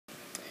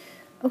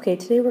Okay,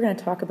 today we're going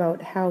to talk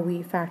about how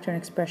we factor an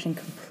expression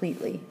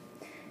completely.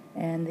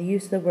 And the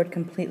use of the word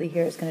completely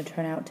here is going to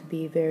turn out to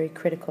be very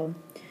critical.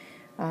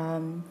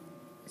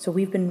 So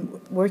we've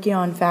been working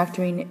on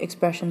factoring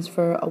expressions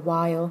for a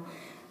while,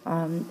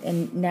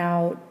 and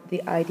now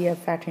the idea of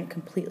factoring it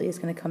completely is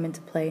going to come into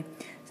play.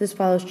 So this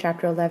follows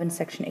Chapter 11,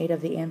 Section 8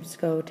 of the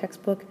AMSCO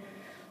textbook,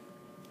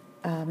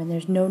 and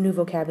there's no new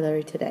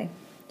vocabulary today.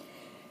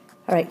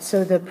 All right,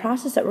 so the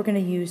process that we're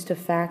going to use to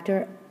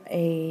factor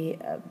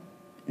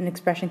an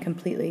expression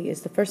completely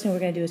is the first thing we're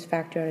going to do is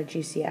factor out a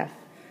GCF.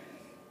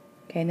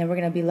 Okay, and then we're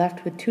going to be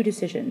left with two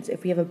decisions.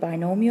 If we have a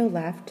binomial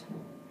left,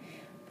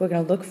 we're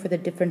going to look for the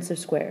difference of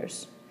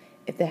squares.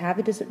 If they have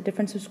a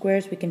difference of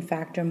squares, we can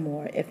factor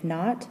more. If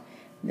not,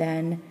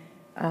 then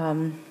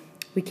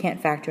we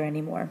can't factor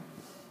anymore.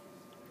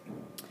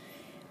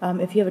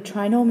 If you have a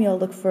trinomial,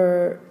 look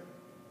for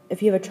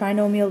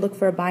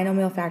a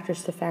binomial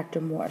factors to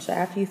factor more. So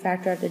after you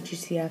factor out the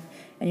GCF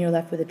and you're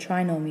left with a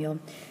trinomial,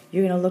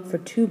 you're going to look for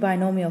two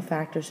binomial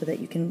factors so that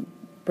you can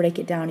break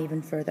it down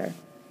even further.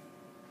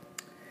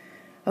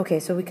 Okay,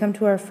 so we come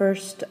to our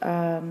first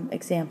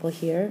example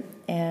here,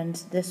 and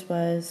this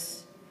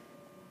was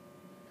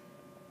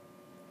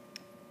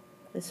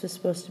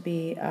supposed to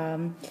be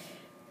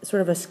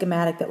sort of a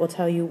schematic that will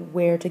tell you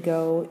where to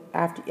go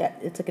after.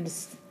 It's like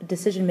a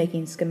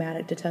decision-making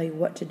schematic to tell you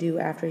what to do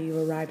after you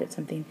arrived at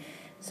something.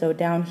 So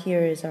down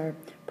here is our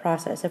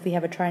process. If we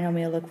have a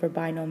trinomial, look for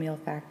binomial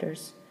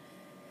factors.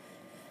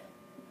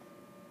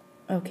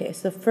 Okay,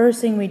 so the first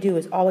thing we do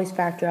is always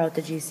factor out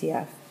the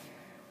GCF.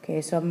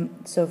 Okay,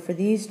 so for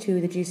these two,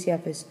 the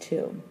GCF is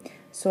 2.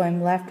 So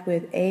I'm left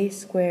with a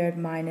squared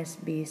minus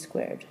b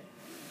squared.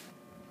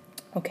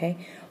 Okay,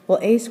 well,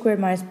 a squared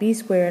minus b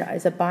squared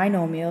is a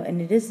binomial, and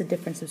it is the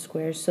difference of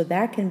squares, so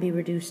that can be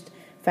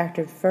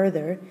factored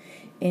further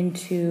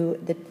into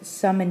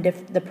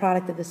the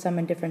product of the sum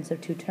and difference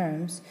of two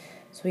terms.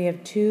 So we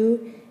have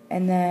 2,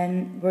 and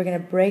then we're going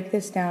to break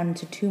this down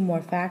into two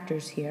more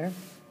factors here.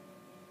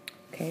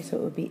 Okay, so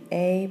it would be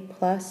a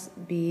plus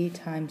b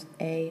times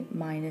a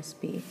minus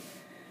b.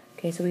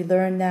 Okay, so we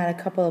learned that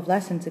a couple of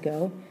lessons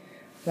ago,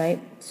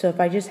 right? So if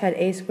I just had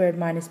a squared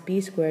minus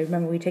b squared,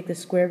 remember we take the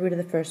square root of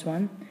the first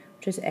one,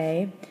 which is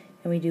a,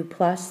 and we do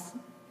plus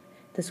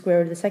the square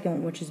root of the second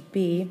one, which is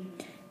b,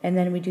 and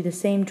then we do the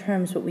same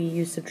terms but we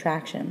use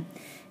subtraction.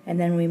 And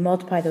then we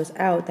multiply those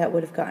out, that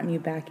would have gotten you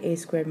back a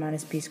squared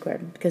minus b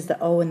squared, because the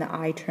o and the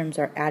I terms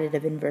are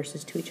additive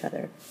inverses to each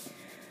other.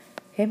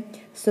 Okay,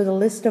 so the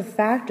list of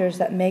factors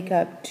that make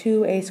up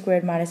 2a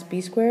squared minus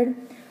b squared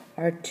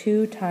are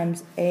 2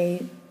 times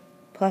a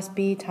plus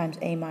b times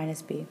a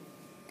minus b.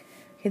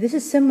 Okay, this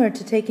is similar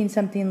to taking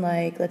something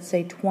like, let's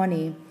say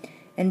 20,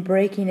 and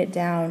breaking it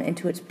down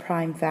into its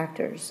prime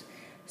factors.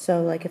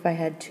 So like if I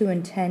had 2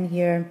 and 10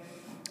 here,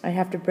 I'd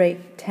have to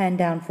break 10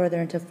 down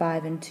further into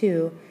 5 and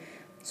 2.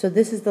 So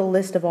this is the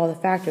list of all the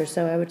factors.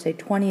 So I would say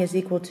 20 is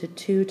equal to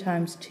 2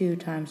 times 2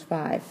 times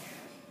 5.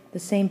 The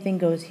same thing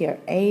goes here.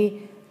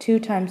 2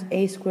 times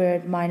a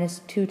squared minus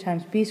 2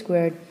 times b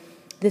squared.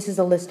 This is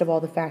a list of all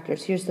the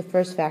factors. Here's the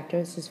first factor.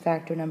 This is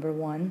factor number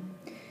 1.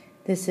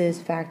 This is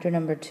factor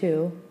number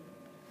 2.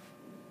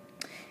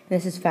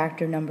 This is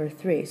factor number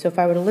 3. So if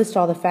I were to list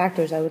all the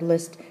factors, I would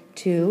list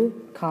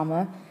 2,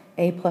 comma,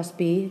 a plus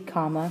b,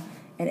 comma,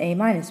 and a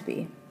minus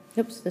b.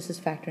 Oops, this is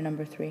factor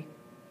number 3.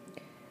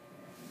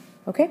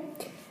 Okay?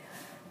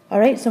 All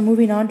right, so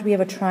moving on, we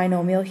have a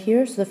trinomial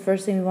here. So the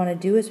first thing we want to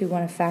do is we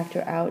want to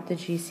factor out the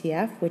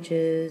GCF, which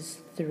is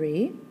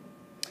 3.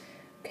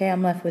 Okay,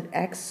 I'm left with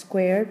x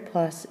squared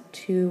plus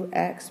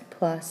 2x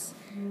plus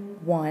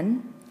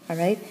 1. All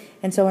right,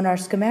 and so in our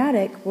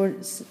schematic,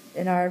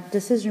 in our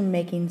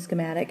decision-making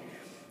schematic,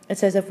 it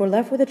says if we're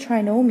left with a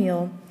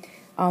trinomial,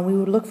 we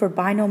would look for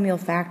binomial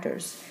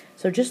factors.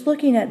 So just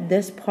looking at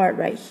this part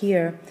right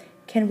here,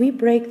 can we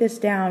break this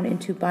down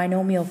into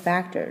binomial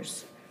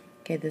factors?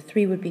 Okay, the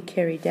 3 would be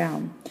carried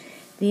down.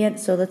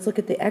 So let's look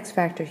at the x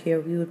factor here.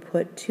 We would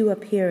put 2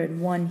 up here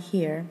and 1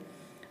 here.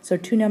 So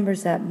two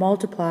numbers that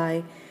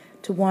multiply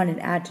to 1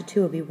 and add to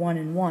 2 will be 1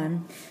 and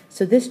 1.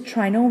 So this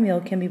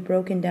trinomial can be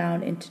broken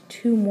down into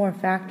two more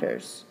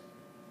factors.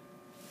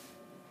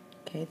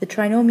 Okay, the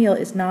trinomial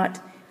is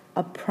not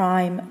a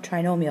prime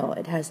trinomial.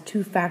 It has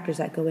two factors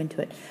that go into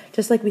it.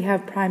 Just like we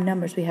have prime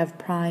numbers, we have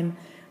prime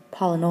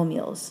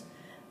polynomials,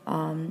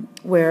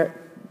 where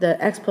the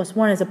x plus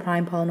 1 is a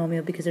prime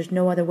polynomial because there's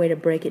no other way to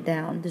break it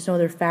down. There's no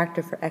other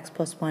factor for x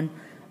plus 1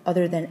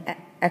 other than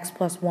x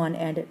plus 1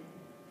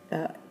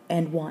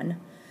 and 1.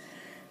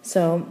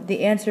 So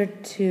the answer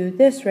to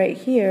this right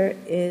here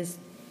is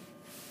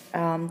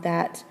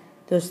that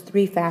those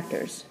 3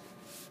 factors.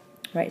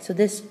 Right, so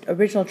this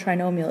original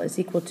trinomial is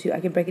equal to, I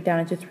can break it down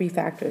into 3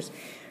 factors.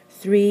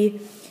 3,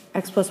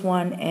 x plus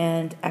 1,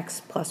 and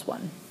x plus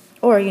 1.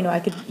 Or, I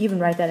could even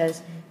write that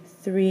as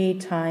 3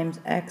 times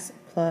x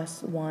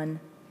plus 1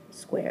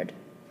 squared.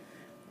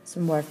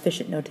 Some more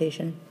efficient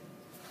notation.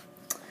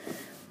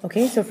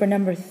 Okay, so for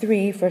number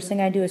 3, first thing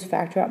I do is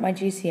factor out my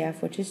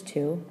GCF, which is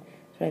 2.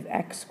 So I have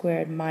x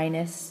squared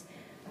minus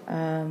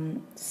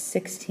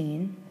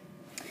 16.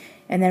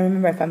 And then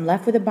remember, if I'm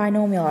left with a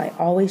binomial, I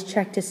always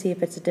check to see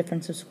if it's a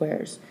difference of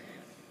squares.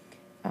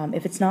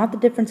 If it's not the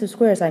difference of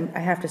squares, I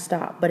have to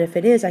stop. But if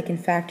it is, I can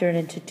factor it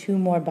into 2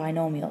 more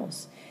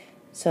binomials.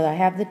 So I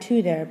have the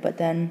 2 there, but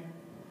then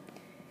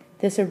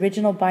this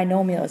original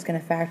binomial is going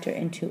to factor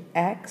into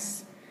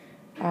x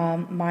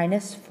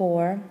minus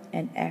 4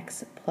 and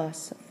x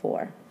plus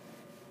 4.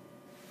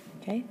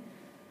 Okay?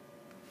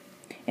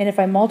 And if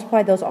I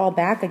multiply those all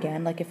back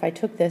again, like if I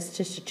took this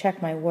just to check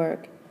my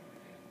work,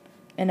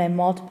 and I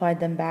multiplied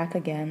them back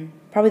again,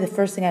 probably the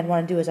first thing I'd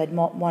want to do is I'd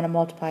want to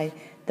multiply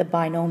the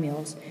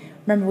binomials.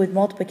 Remember, with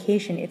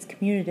multiplication, it's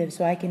commutative,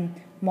 so I can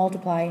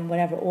multiply in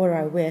whatever order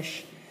I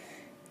wish.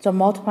 So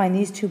multiplying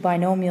these 2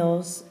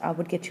 binomials, I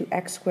would get to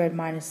x squared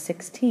minus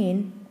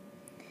 16.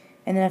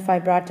 And then if I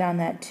brought down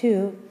that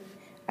 2,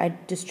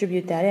 I'd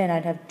distribute that in.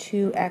 I'd have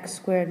 2x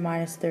squared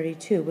minus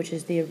 32, which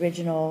is the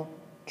original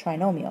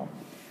trinomial,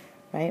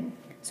 right?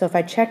 So if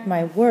I checked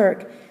my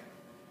work,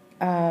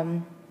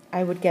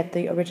 I would get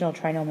the original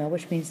trinomial,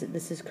 which means that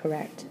this is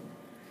correct.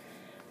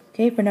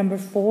 Okay, for number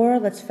 4,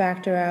 let's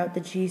factor out the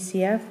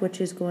GCF,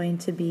 which is going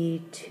to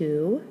be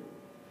 2.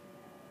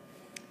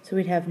 So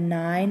we'd have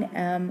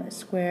 9m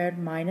squared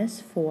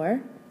minus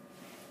 4.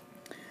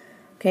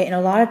 Okay, and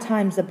a lot of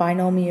times the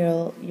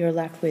binomial you're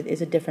left with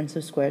is a difference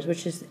of squares,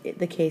 which is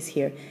the case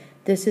here.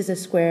 This is a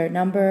square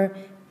number.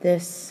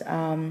 This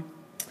m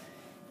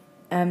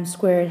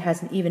squared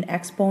has an even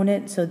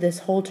exponent, so this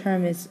whole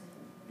term is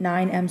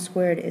 9m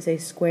squared is a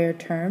square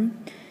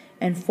term.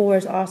 And 4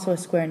 is also a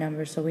square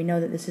number, so we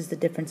know that this is the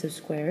difference of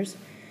squares.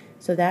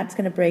 So that's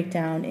going to break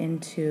down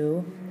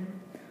into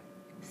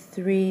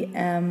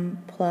 3m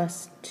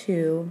plus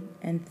 2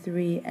 and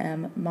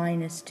 3m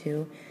minus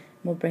 2.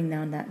 We'll bring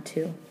down that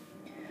 2.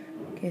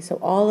 Okay, so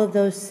all of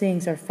those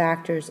things are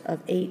factors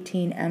of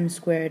 18m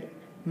squared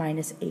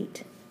minus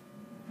 8.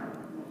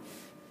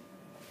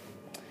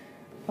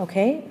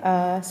 Okay,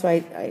 so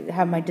I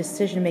have my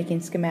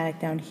decision-making schematic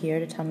down here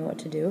to tell me what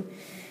to do.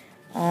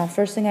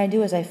 First thing I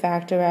do is I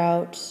factor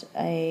out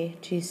a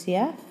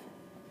GCF.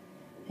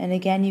 And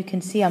again, you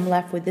can see I'm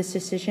left with this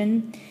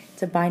decision.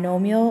 It's a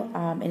binomial,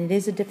 and it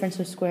is a difference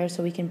of squares,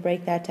 so we can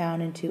break that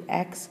down into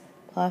x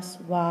plus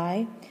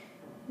y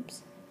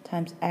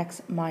times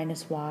x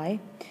minus y.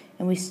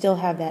 And we still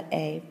have that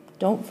a.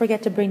 Don't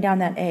forget to bring down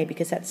that a,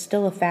 because that's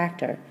still a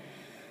factor.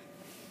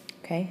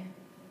 Okay?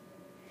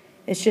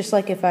 It's just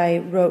like if I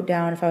wrote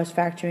down, if I was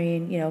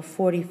factoring,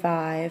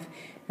 45,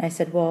 and I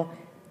said, well,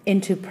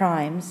 into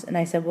primes, and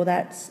I said, well,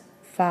 that's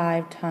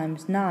 5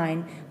 times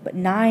 9, but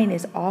 9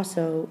 is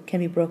also can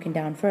be broken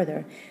down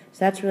further. So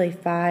that's really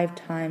 5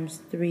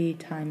 times 3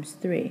 times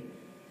 3.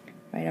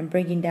 Right? I'm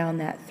bringing down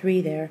that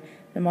 3 there.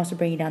 I'm also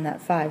bringing down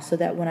that 5, so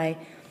that when I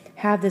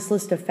have this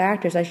list of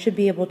factors, I should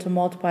be able to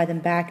multiply them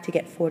back to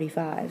get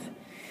 45.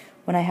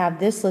 When I have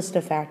this list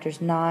of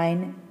factors,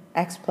 9,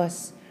 x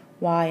plus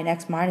y, and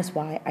x minus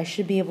y, I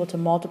should be able to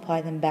multiply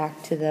them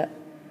back to the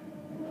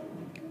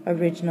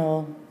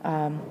original,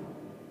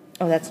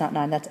 oh, that's not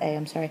 9, that's a,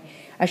 I'm sorry.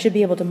 I should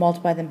be able to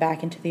multiply them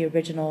back into the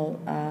original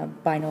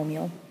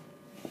binomial.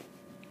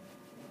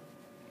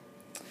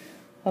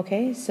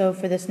 Okay, so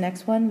for this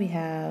next one, we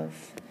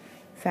have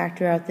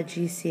factor out the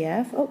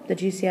GCF. Oh, the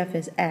GCF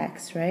is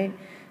x, right?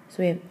 So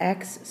we have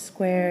x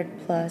squared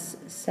plus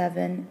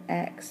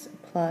 7x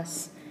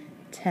plus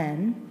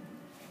 10.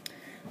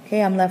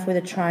 Okay, I'm left with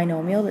a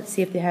trinomial. Let's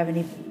see if they have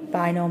any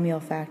binomial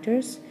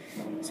factors.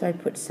 So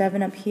I'd put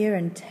 7 up here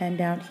and 10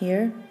 down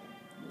here.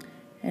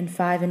 And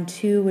 5 and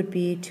 2 would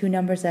be 2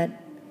 numbers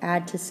that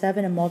add to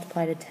 7 and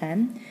multiply to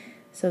 10.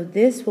 So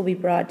this will be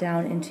brought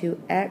down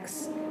into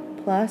x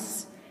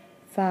plus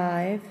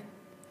 5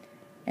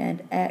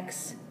 and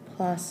x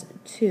plus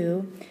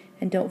 2.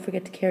 And don't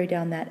forget to carry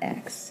down that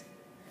x.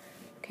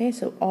 Okay,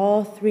 so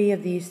all 3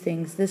 of these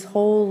things, this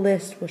whole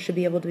list should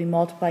be able to be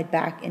multiplied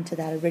back into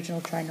that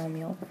original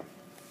trinomial.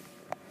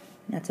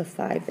 And that's a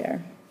 5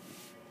 there.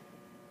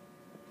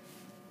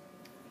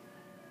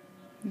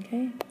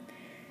 Okay.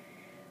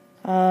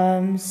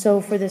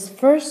 So for this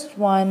first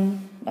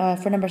one,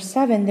 for number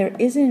 7, there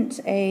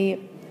isn't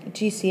a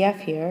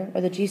GCF here,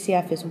 or the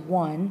GCF is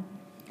 1.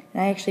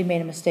 And I actually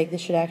made a mistake.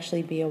 This should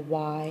actually be a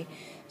y.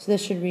 So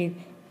this should read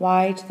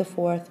y to the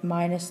 4th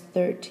minus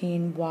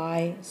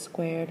 13y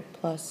squared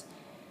plus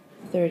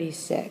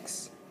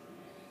 36.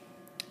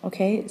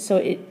 Okay, so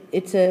if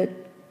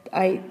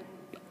I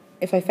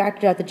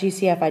factored out the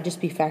GCF, I'd just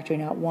be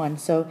factoring out 1.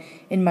 So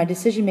in my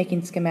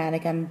decision-making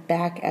schematic, I'm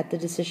back at the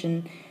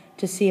decision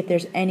to see if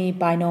there's any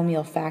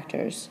binomial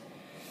factors.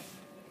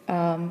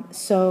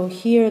 So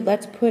here,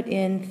 let's put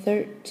in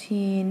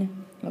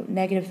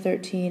negative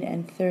 13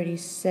 and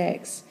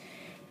 36,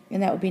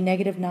 and that would be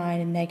negative 9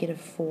 and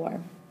negative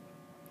 4.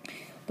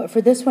 But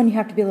for this one, you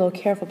have to be a little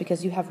careful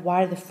because you have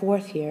y to the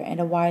 4th here and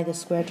a y to the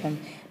square term,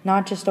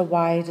 not just a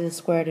y to the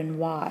squared and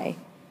y.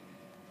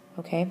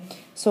 Okay,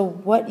 so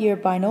what your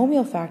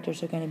binomial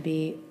factors are going to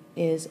be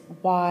is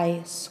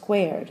y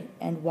squared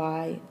and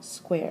y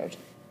squared.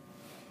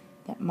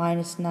 That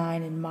minus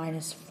 9 and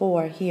minus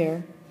 4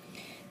 here.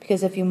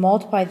 Because if you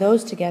multiply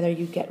those together,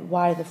 you get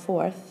y to the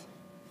 4th.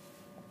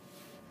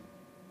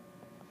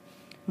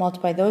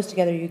 multiply those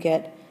together, you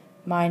get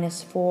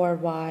minus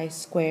 4y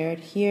squared.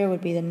 Here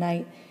would be the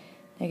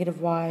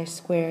negative y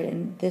squared,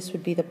 and this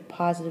would be the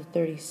positive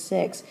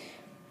 36.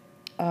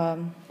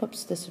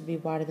 Whoops, this would be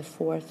y to the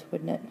fourth,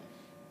 wouldn't it?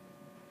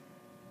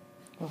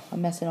 Oh,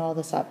 I'm messing all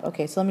this up.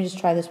 Okay, so let me just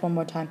try this one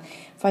more time.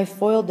 If I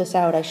FOILed this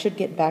out, I should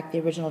get back the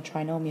original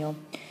trinomial.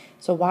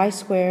 So y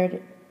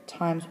squared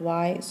times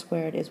y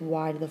squared is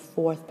y to the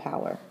fourth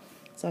power.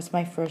 So that's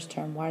my first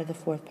term, y to the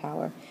fourth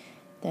power.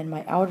 Then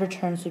my outer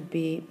terms would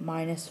be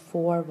minus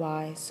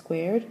 4y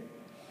squared,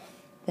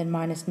 then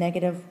minus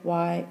negative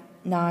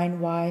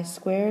 9y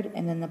squared,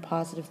 and then the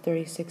positive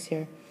 36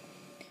 here.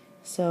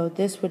 So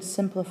this would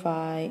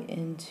simplify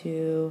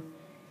into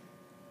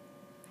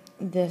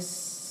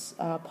this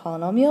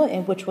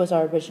polynomial, which was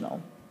our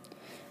original.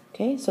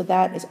 Okay, so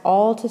that is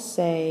all to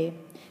say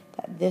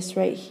that this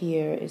right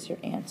here is your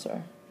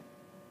answer.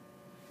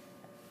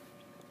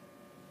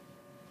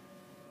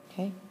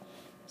 Okay,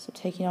 so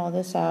taking all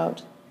this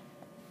out,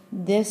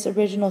 this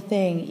original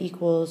thing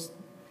equals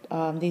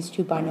these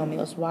two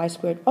binomials, y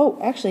squared. Oh,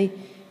 actually,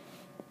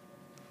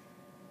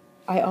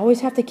 I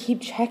always have to keep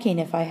checking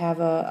if I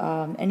have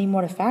any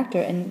more to factor.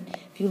 And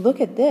if you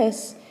look at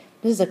this,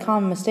 this is a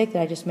common mistake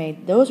that I just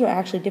made. Those are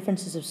actually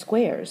differences of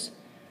squares.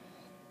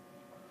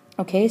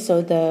 Okay,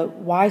 so the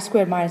y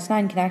squared minus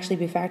 9 can actually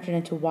be factored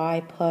into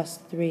y plus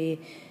 3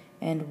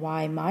 and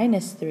y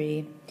minus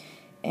 3.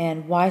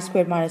 And y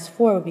squared minus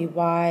 4 would be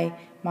y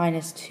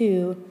minus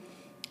 2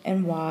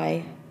 and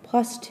y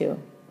plus 2.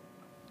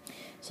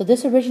 So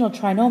this original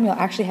trinomial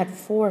actually had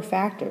 4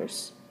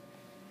 factors.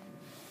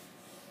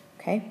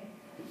 Okay?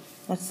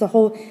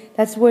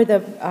 That's where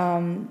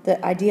the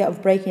idea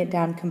of breaking it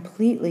down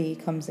completely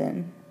comes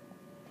in.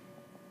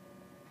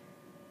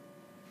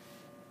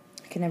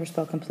 I can never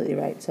spell completely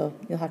right, so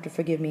you'll have to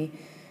forgive me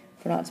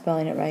for not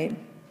spelling it right.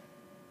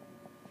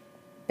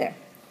 There.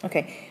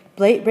 Okay.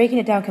 Breaking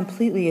it down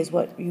completely is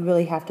what you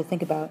really have to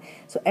think about.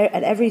 So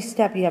at every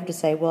step you have to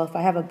say, well, if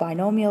I have a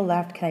binomial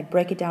left, can I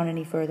break it down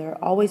any further?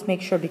 Always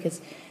make sure,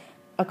 because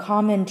a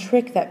common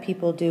trick that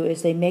people do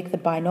is they make the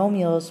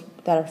binomials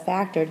that are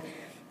factored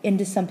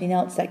into something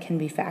else that can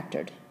be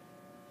factored.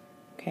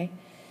 Okay?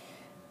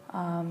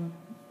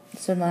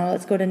 So now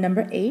let's go to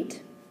number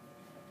 8.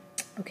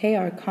 Okay,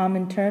 our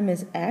common term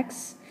is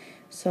x.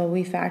 So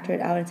we factor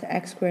it out into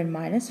x squared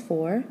minus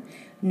 4.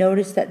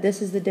 Notice that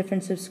this is the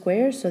difference of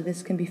squares, so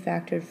this can be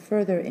factored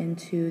further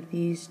into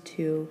these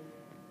two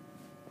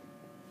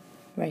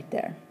right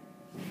there.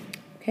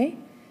 Okay,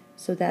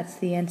 so that's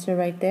the answer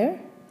right there.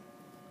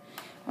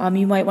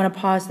 You might want to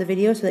pause the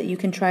video so that you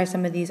can try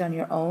some of these on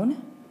your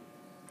own.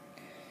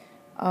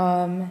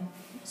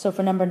 So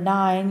for number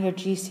 9, your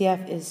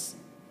GCF is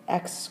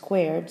x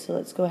squared, so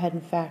let's go ahead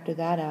and factor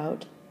that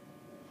out.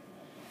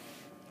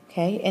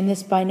 Okay, and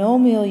this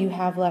binomial you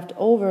have left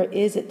over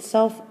is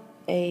itself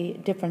a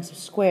difference of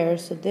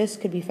squares, so this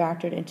could be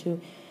factored into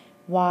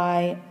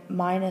 4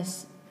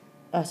 minus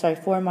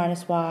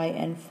y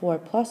and 4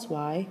 plus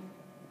y,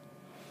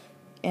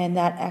 and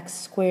that x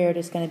squared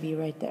is going to be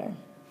right there.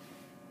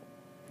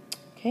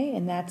 Okay,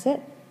 and that's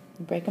it.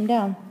 Break them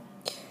down.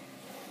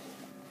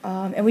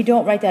 And we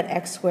don't write that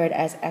x squared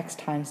as x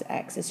times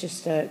x. It's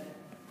just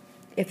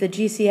if the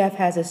GCF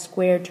has a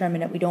squared term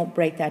in it, we don't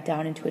break that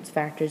down into its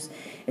factors.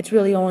 It's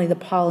really only the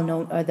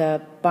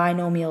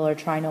binomial or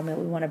trinomial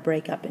we want to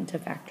break up into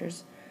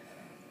factors.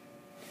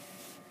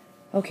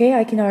 Okay,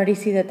 I can already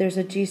see that there's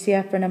a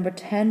GCF for number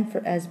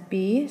 10 as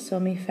b, so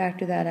let me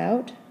factor that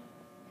out.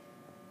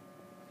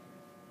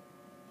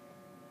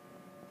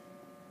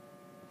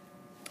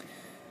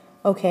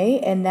 Okay,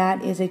 and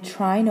that is a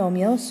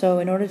trinomial, so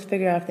in order to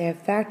figure out if they have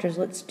factors,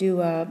 let's do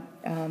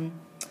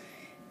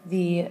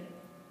the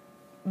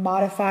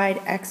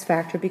modified x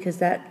factor, because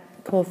that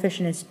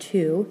coefficient is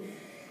 2.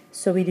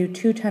 So we do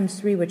 2 times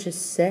 3, which is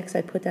 6.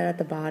 I put that at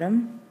the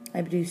bottom.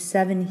 I do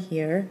 7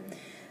 here.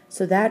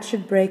 So that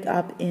should break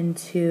up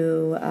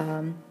into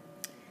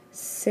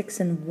 6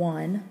 and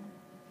 1.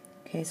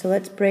 Okay, so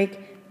let's break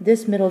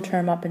this middle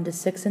term up into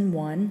 6 and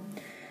 1.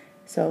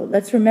 So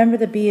let's remember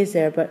the b is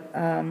there, but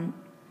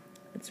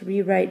let's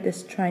rewrite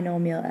this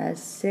trinomial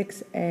as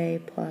 6a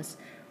plus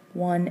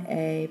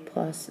 1a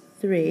plus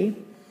 3.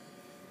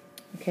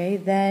 Okay,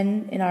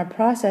 then in our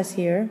process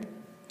here,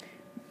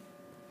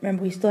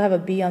 remember we still have a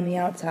b on the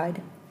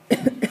outside.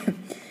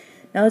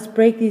 Now let's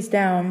break these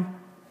down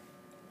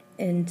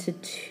into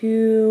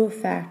 2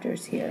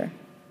 factors here,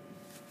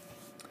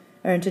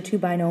 or into 2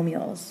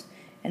 binomials,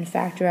 and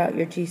factor out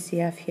your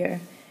GCF here.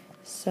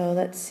 So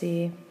let's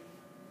see.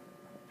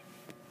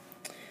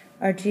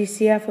 Our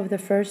GCF of the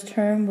first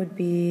term would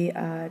be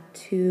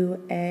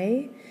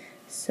 2a,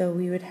 so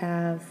we would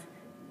have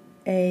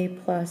a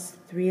plus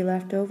 3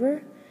 left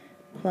over,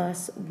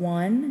 plus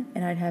 1,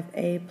 and I'd have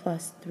a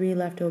plus 3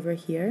 left over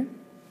here.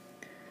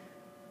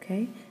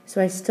 Okay,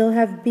 so I still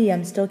have b,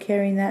 I'm still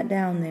carrying that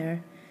down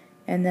there,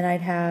 and then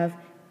I'd have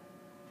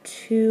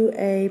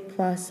 2a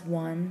plus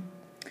 1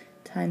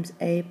 times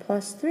a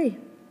plus 3.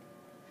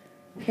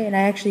 Okay, and I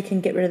actually can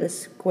get rid of the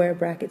square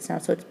brackets now,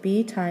 so it's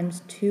b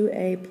times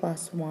 2a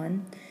plus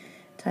 1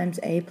 times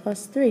a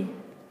plus 3.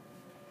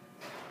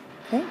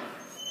 Okay?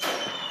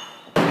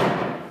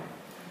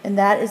 And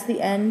that is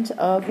the end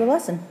of the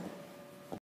lesson.